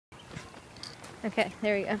Okay,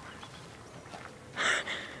 there we go.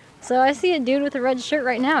 So I see a dude with a red shirt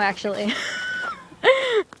right now, actually.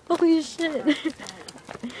 Holy shit.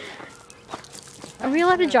 Are we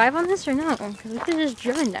allowed to drive on this or no? Because we could have just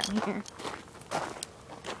driven down here.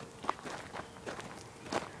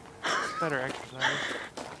 Better exercise.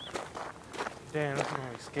 Damn, that's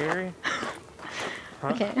gonna be scary. Huh?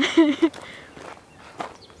 Okay.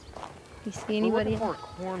 You see anybody? We're looking for a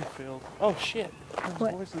cornfield. Oh shit. There's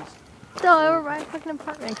What? voices. No, we're by a fucking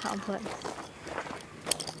apartment complex.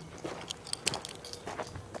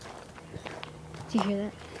 Do you hear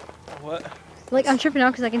that? What? Like, I'm tripping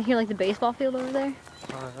out because I can hear, like, the baseball field over there.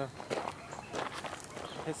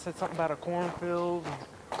 It said something about a cornfield.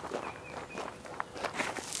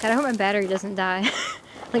 God, I hope my battery doesn't die.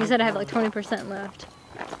 Like I said, I have like 20% left.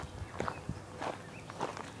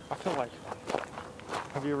 I feel like.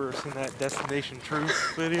 Have you ever seen that Destination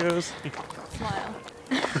Truth videos? Smile.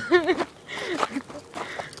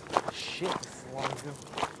 Shit, this is a long hill.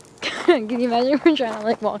 Can you imagine if we're trying to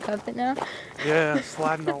like walk up it now? Yeah,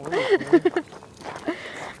 sliding all over it.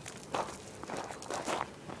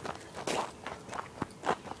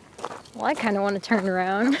 Well, I kind of want to turn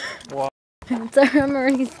around. Why? So I'm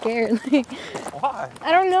already scared. Like, Why?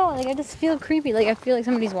 I don't know. Like, I just feel creepy. Like, I feel like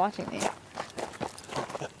somebody's watching me.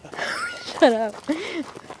 Shut up.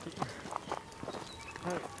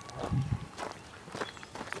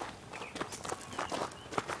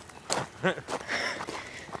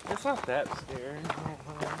 It's not that scary.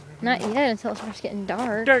 Not yet until it starts getting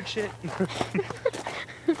dark. Dirt shit.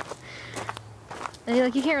 And,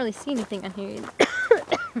 like, you can't really see anything on here either.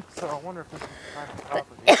 So I wonder if this is private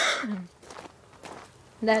property.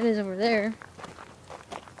 That is over there.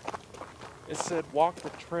 It said walk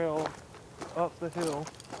the trail up the hill.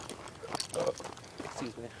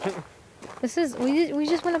 Excuse me. This is, we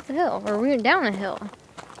just went up the hill. Or we went down a hill.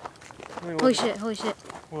 Holy shit, holy shit.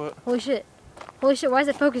 What? Holy shit. Holy shit, why is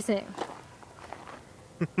it focusing?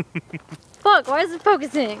 Fuck, why is it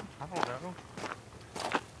focusing? I don't know.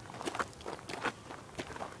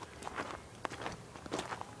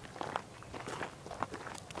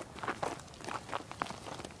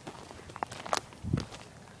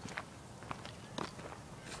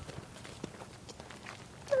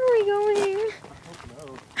 Where are we going? I don't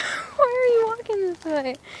know. Why are you walking this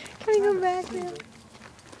way? Can we go back now?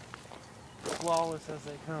 Flawless as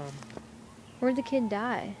they come. Where'd the kid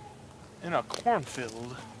die? In a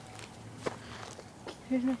cornfield.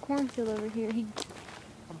 There's no cornfield over here. I'm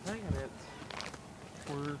thinking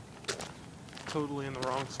we're totally in the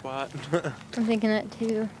wrong spot. I'm thinking that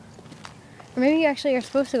too. Or maybe you actually are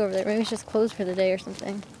supposed to go over there. Maybe it's just closed for the day or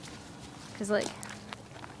something. Cause like,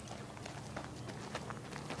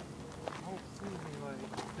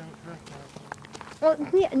 well,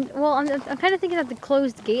 yeah, well, I'm kind of thinking that the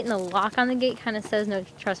closed gate and the lock on the gate kind of says no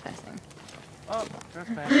trespassing. Oh,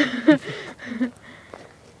 trespassing.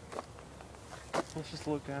 Let's just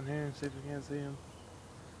look down here and see if we can see him.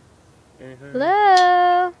 Anything?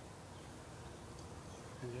 Hello,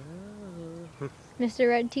 Hello. Mr.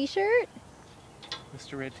 Red T-shirt.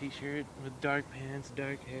 Mr. Red T-shirt with dark pants,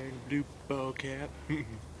 dark hair, and blue ball cap. If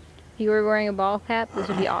you were wearing a ball cap, this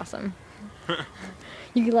would be awesome.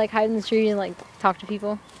 You could like hide in the tree and like talk to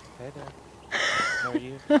people. Hey there. How are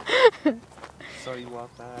you? Saw you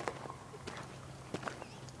walk by.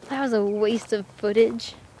 That was a waste of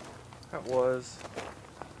footage. That was.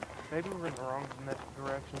 Maybe we're in the wrong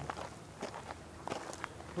direction.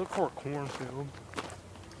 Look for a cornfield.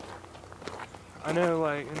 I know,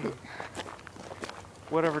 like, in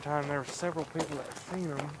whatever time, there were several people that have seen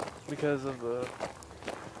them because of the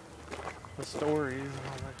stories and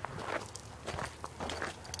all that.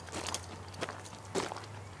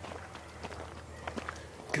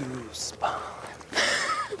 Goosebumps.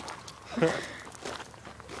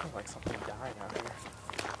 Sounds like something died out here.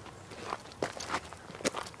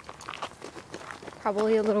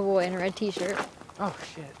 Probably a little boy in a red T-shirt. Oh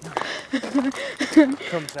shit. No.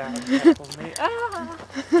 Comes out and tackles me. Ah!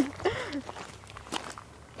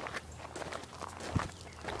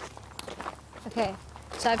 Okay,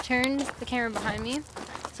 so I've turned the camera behind me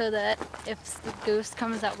so that if the ghost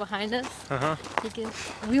comes out behind us,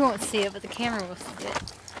 we won't see it, but the camera will see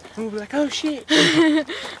it. We'll be like, oh shit.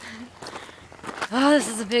 Oh, this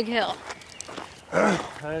is a big hill.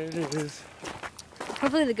 It is.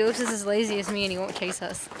 Hopefully the ghost is as lazy as me and he won't chase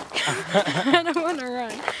us. I don't want to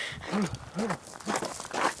run.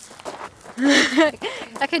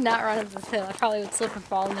 I could not run up this hill. I probably would slip and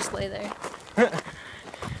fall and just lay there.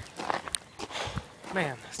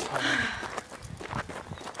 Man, that's tired.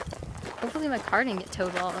 Hopefully my car didn't get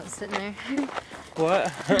towed while I was sitting there.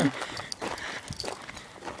 What?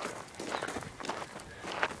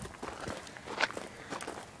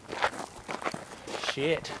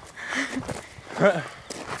 shit.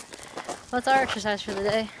 What's our exercise for the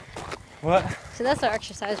day? What? So that's our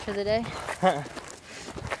exercise for the day.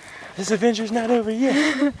 This adventure's not over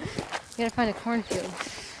yet. We gotta find a cornfield.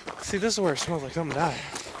 See, this is where it smells like something died.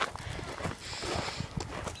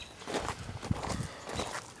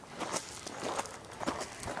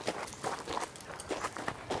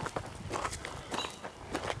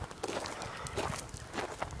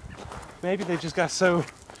 Maybe they just got so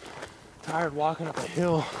tired walking up a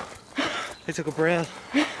hill, they took a breath,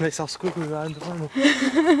 and they saw Squigly right in front of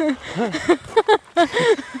them.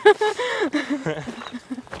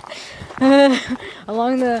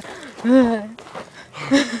 Along the...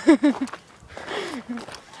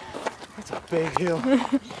 That's a big hill.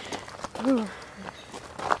 Ooh.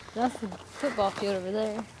 That's the football field over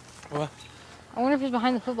there. What? I wonder if it's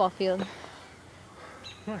behind the football field.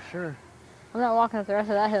 I'm not sure. I'm not walking up the rest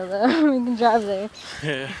of that hill though. We can drive there.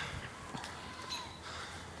 Yeah.